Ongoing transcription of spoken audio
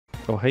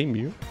Oh, hey,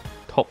 Mew.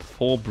 Top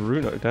 4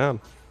 Bruno,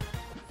 damn.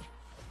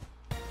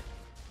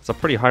 It's a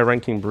pretty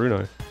high-ranking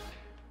Bruno.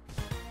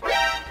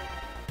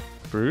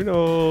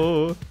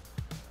 Bruno!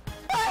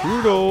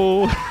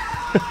 Bruno!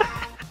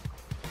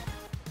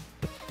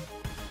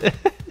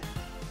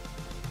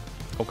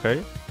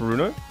 Okay,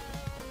 Bruno.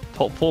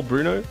 Top 4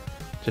 Bruno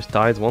just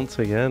dies once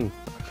again.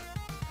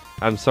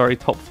 I'm sorry,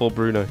 top 4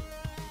 Bruno.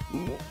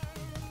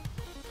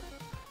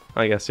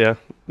 I guess, yeah.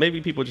 Maybe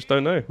people just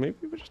don't know. Maybe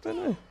people just don't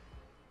know.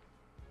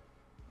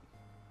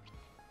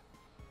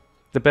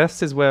 The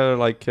best is where,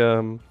 like,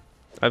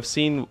 I've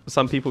seen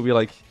some people be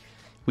like,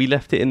 we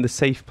left it in the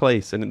safe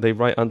place, and they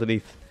write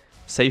underneath,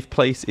 safe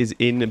place is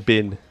in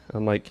bin.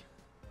 I'm like,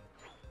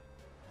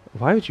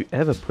 why would you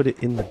ever put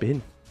it in the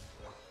bin?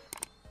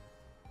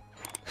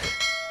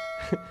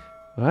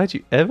 Why'd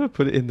you ever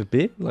put it in the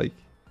bin? Like,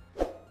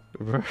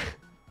 bro.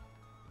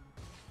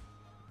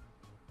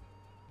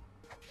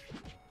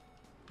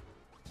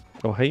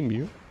 Oh, hey,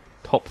 Mew.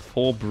 Top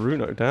 4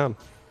 Bruno, damn.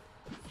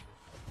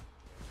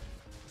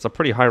 It's a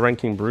pretty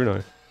high-ranking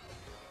Bruno.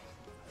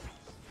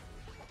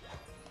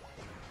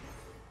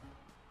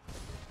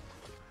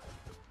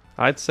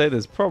 I'd say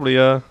there's probably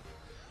around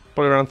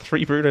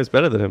 3 Brunos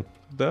better than him.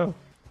 No.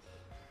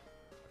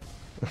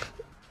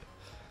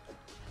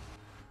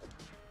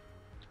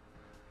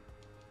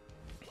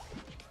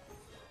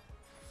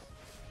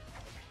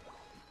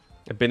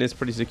 A bin is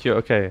pretty secure,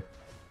 okay.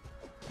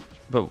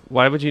 But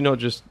why would you not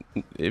just,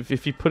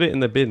 if you put it in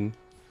the bin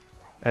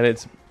and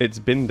it's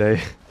bin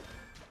day,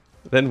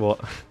 then what?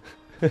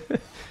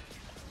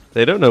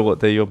 They don't know what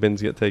day your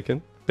bins get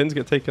taken. Bins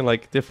get taken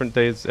like different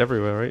days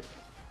everywhere, right?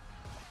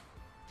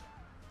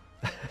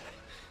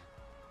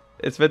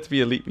 It's meant to be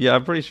elite. Yeah,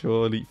 I'm pretty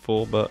sure elite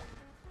 4, but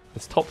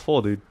it's top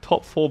 4, dude.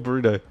 Top 4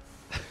 Bruno.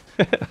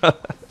 I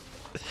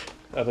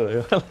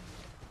don't know.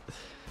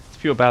 It's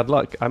pure bad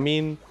luck. I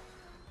mean,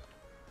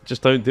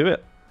 just don't do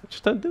it.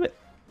 Just don't do it.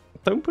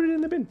 Don't put it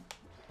in the bin.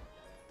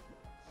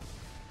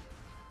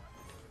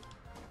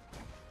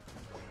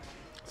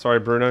 Sorry,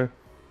 Bruno.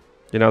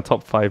 You're now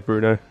top 5,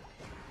 Bruno.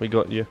 We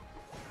got you.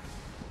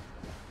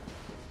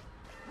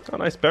 Oh,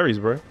 nice berries,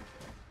 bro.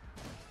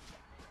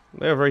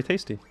 They are very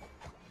tasty.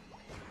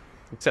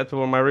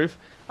 Acceptable on my roof.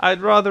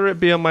 I'd rather it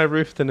be on my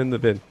roof than in the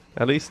bin.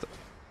 At least,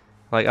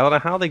 like, I don't know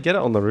how they get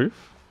it on the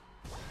roof.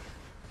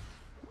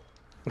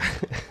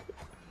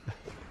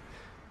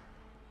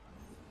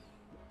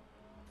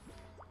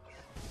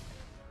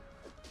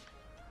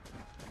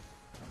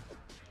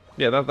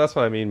 Yeah, that's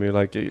what I mean, Moo.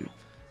 Like, I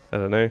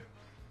don't know.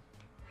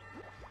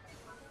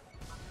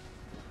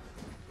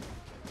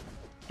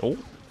 Oh.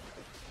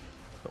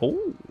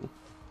 Oh.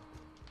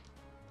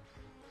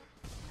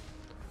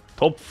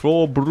 Top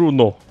 4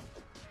 Bruno.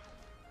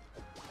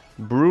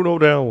 Bruno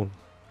down.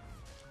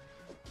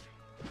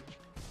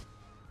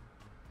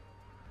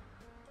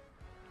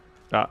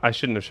 I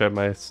shouldn't have showed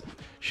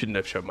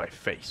my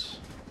face.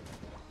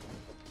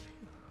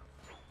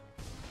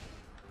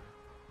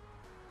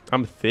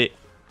 I'm thick.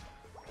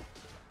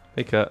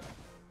 Hey cat.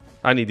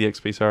 I need the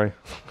XP, sorry.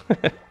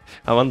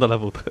 I'm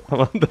underleveled.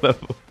 I'm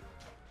underleveled.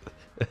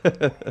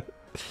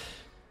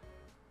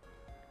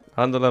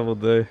 Underleveled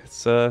though.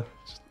 It's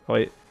just,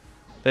 wait.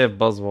 They have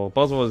Buzzwole.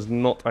 Buzzwole is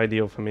not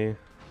ideal for me.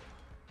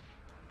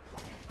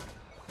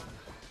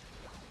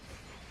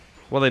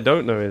 What they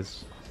don't know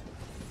is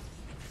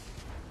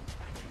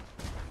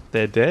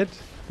they're dead.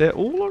 They're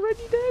all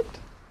already dead.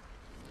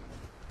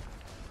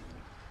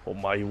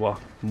 Omae wa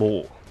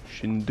mou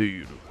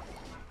shindeiru.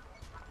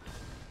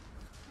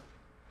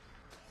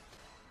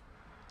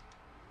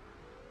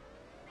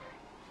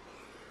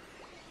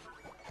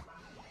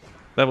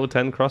 Level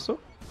 10 Crustle.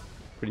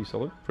 Pretty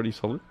solid. Pretty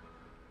solid.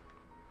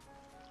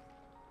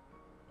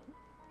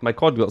 My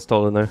quad got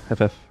stolen though.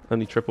 FF.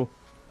 Only triple.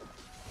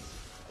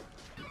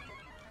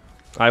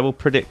 I will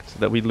predict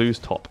that we lose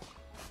top.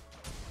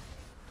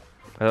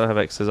 I don't have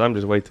X's. I'm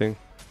just waiting.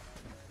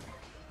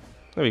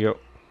 There we go.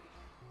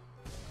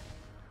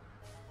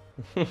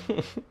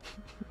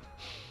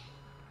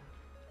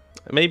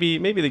 Maybe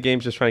the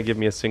game's just trying to give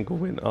me a single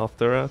win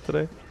after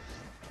today.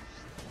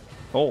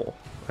 Oh,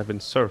 I've been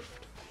surfed.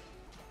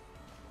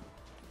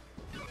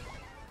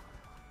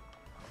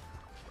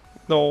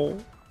 No.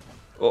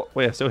 Oh,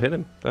 wait, I still hit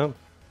him. Damn.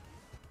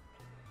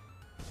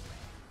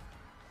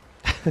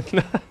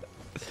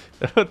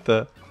 What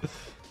the?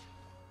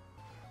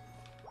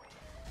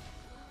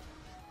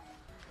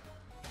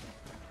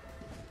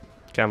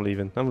 Okay, I'm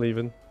leaving. I'm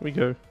leaving. Here we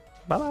go.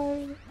 Bye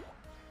bye.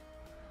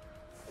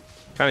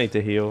 Kinda need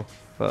to heal,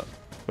 but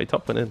wait,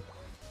 top went in.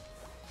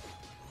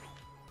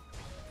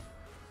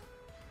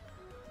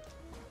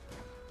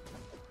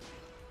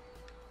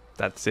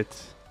 That's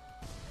it.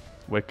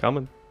 We're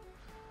coming.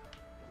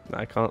 No,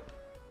 I can't.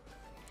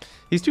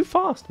 He's too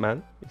fast,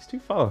 man. He's too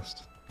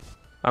fast.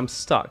 I'm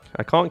stuck.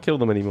 I can't kill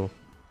them anymore.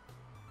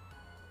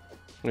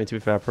 I mean, to be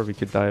fair, I probably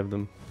could die of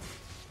them.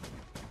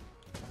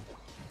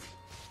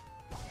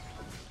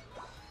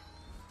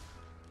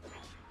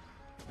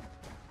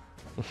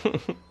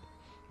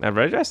 Now,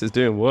 Red Dress is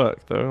doing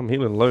work, though. I'm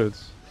healing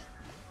loads.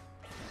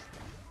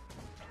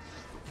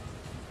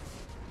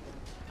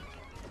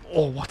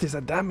 Oh, what is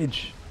that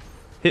damage?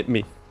 Hit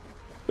me.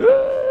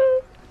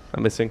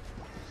 I'm missing.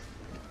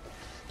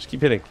 Just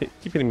keep hitting.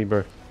 Keep hitting me,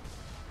 bro.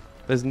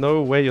 There's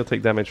no way you'll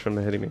take damage from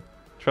the hitting me.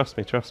 Trust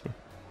me, trust me.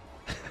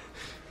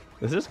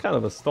 This is kind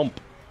of a stomp.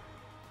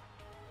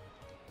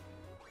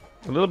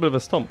 A little bit of a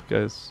stomp,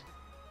 guys.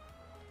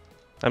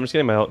 I'm just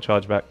getting my ult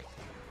charge back.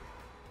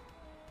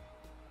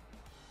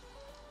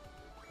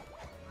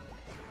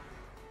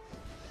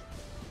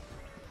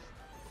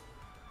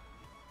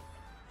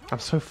 I'm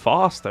so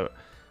fast, though.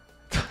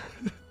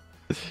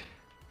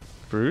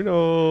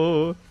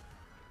 Bruno.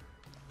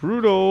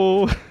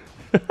 Bruno.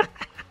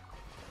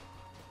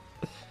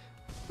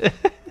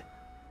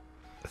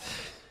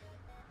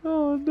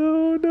 Oh,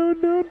 no, no,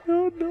 no,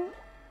 no, no.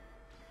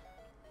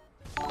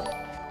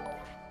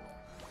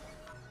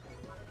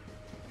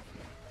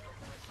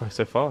 Oh, he's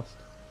so fast.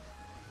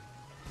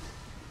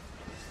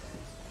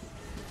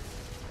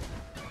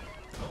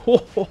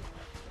 Oh, oh,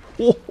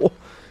 oh, oh.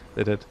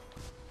 They did.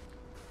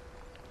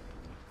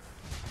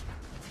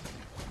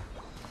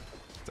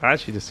 It's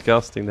actually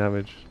disgusting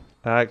damage.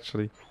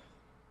 Actually.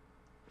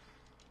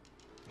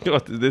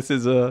 God, this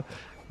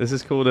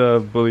is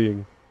called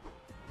bullying.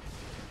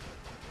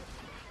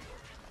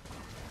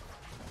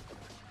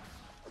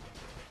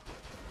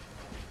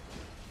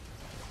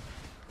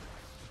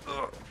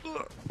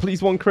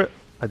 Please, one crit.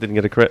 I didn't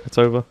get a crit. It's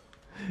over.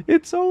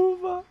 It's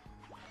over.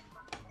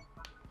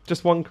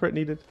 Just one crit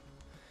needed.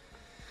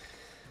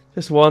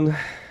 Just one.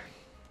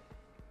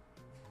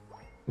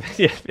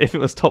 Yeah, if it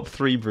was top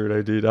 3,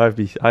 Bruno, dude, I'd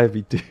be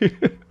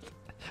dude.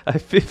 I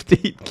have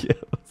 15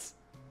 kills.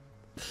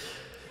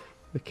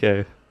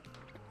 Okay.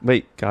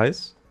 Wait,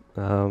 guys.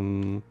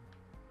 What's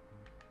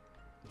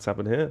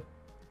happened here?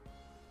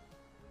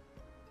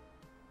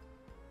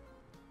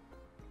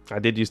 I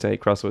did used to hate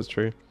Crustle, it's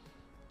true.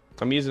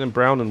 I'm using in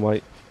brown and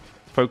white,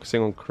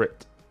 focusing on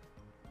crit.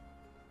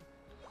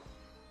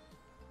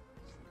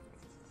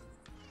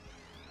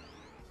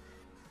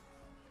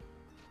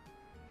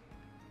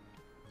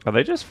 Are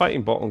they just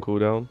fighting bot on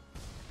cooldown?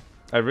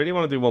 I really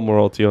want to do one more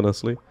ulti,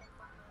 honestly.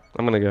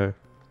 I'm gonna go.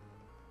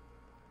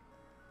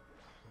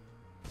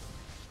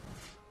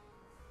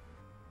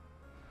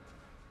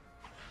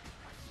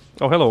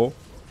 Oh, hello.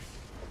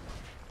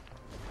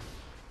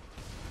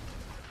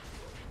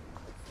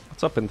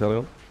 What's up,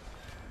 Inteleon?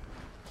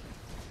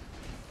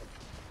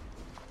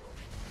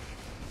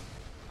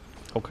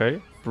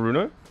 Okay,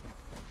 Bruno.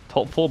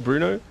 Top 4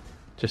 Bruno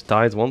just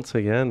dies once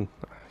again.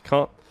 I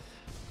can't.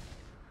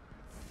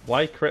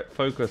 Why crit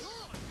focus?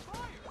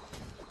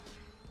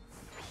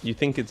 You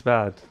think it's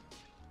bad?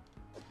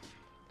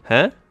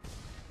 Huh?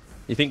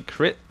 You think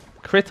crit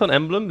on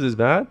emblems is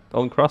bad?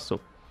 On Crustle?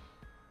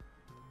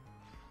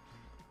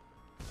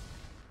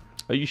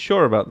 Are you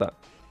sure about that?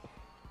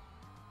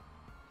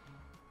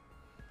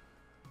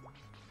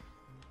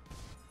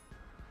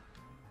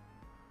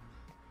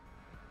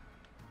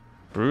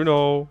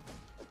 Bruno.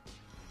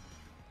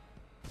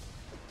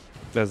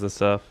 There's the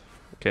surf.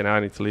 Okay, now I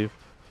need to leave.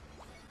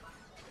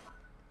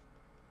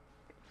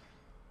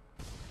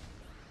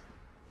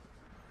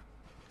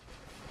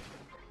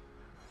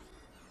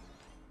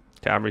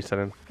 Okay, I'm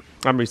resetting.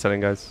 I'm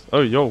resetting, guys.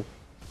 Oh, yo.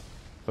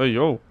 Oh,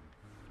 yo.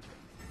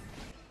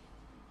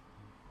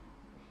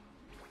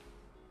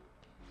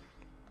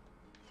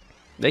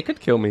 They could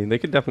kill me. They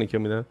could definitely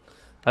kill me there.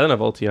 I don't have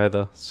ulti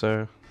either,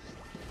 so...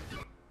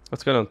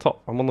 Let's go on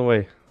top. I'm on the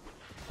way.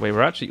 Wait,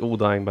 we're actually all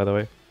dying, by the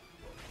way.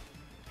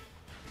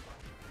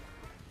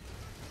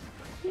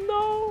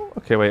 No!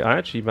 Okay, wait. I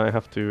actually might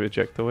have to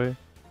eject away.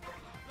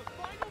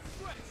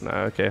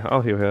 Nah, okay.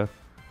 I'll heal here.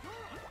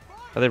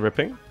 Are they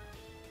ripping?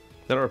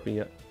 They're not ripping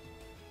yet.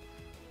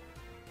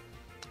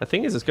 The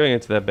thing is, it's going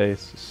into their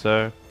base,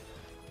 so...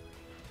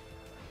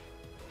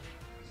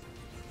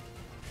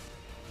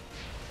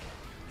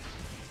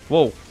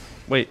 Whoa!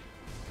 Wait.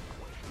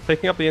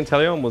 Picking up the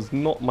Inteleon was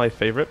not my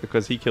favorite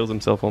because he kills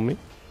himself on me.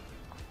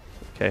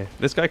 Okay,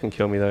 this guy can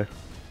kill me though.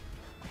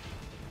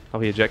 Oh,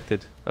 he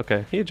ejected.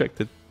 Okay, he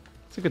ejected.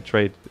 It's a good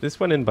trade. This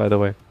went in, by the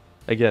way.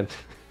 Again.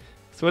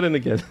 This went in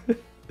again.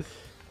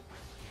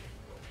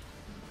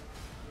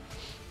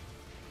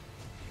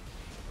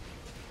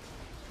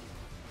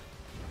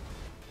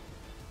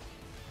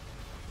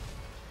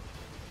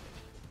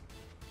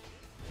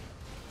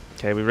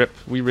 Okay,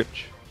 we rip.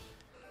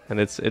 And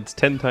it's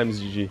 10 times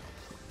GG.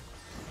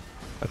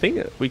 I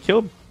think we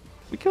killed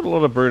a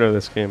lot of Bruno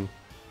this game.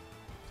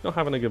 Not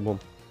having a good one.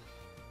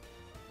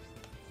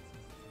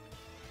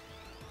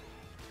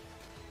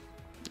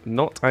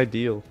 Not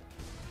ideal.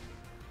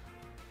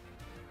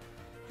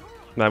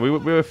 Nah, we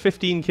were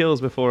 15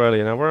 kills before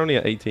earlier. Now we're only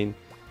at 18.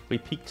 We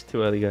peaked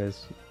too early,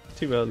 guys.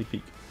 Too early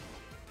peak.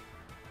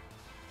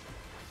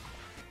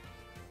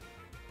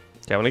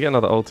 Okay, I want to get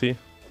another ulti.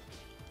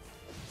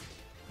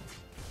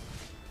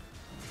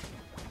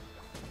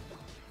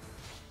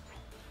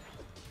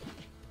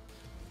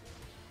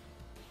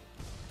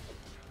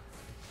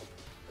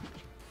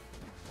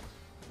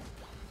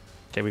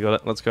 Okay, we got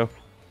it. Let's go.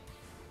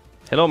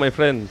 Hello, my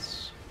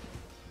friends.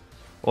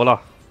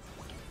 Hola.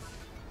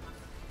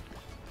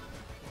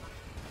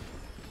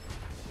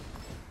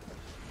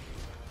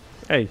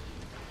 Hey.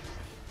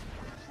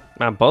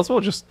 Man, Boswell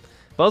is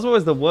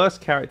the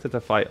worst character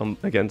to fight on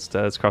against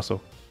as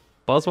Crustle.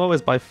 Boswell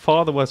is by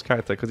far the worst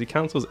character because he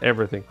cancels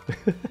everything.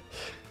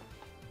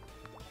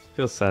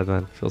 Feels sad,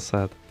 man. Feels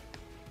sad.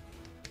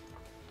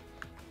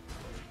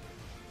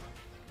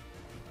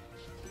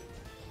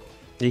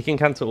 He can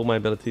cancel all my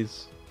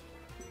abilities.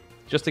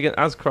 Just against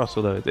as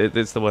Crustle though,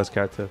 it's the worst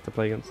character to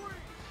play against.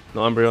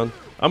 Not Umbreon.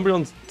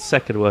 Umbreon's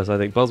second worst, I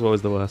think. Boswell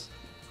is the worst.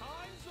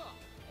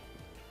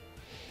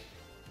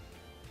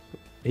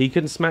 He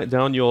can smack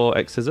down your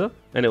X Scissor,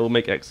 and it will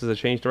make X Scissor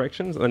change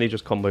directions, and then he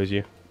just combos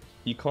you.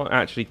 You can't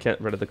actually get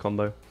rid of the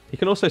combo. He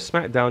can also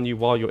smack down you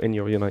while you're in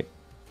your Unite.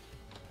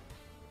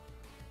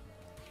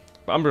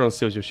 But Umbreon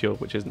steals your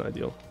shield, which isn't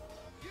ideal.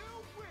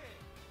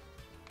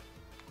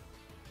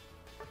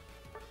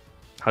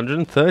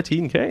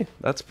 113k?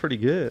 That's pretty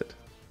good.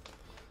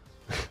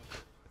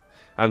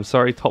 I'm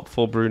sorry, top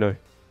 4 Bruno.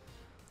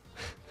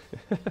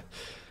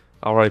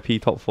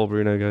 RIP top 4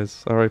 Bruno,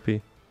 guys.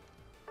 RIP.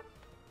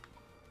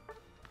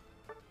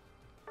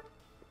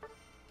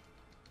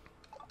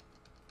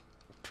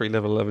 3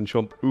 level 11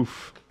 chomp.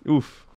 Oof. Oof.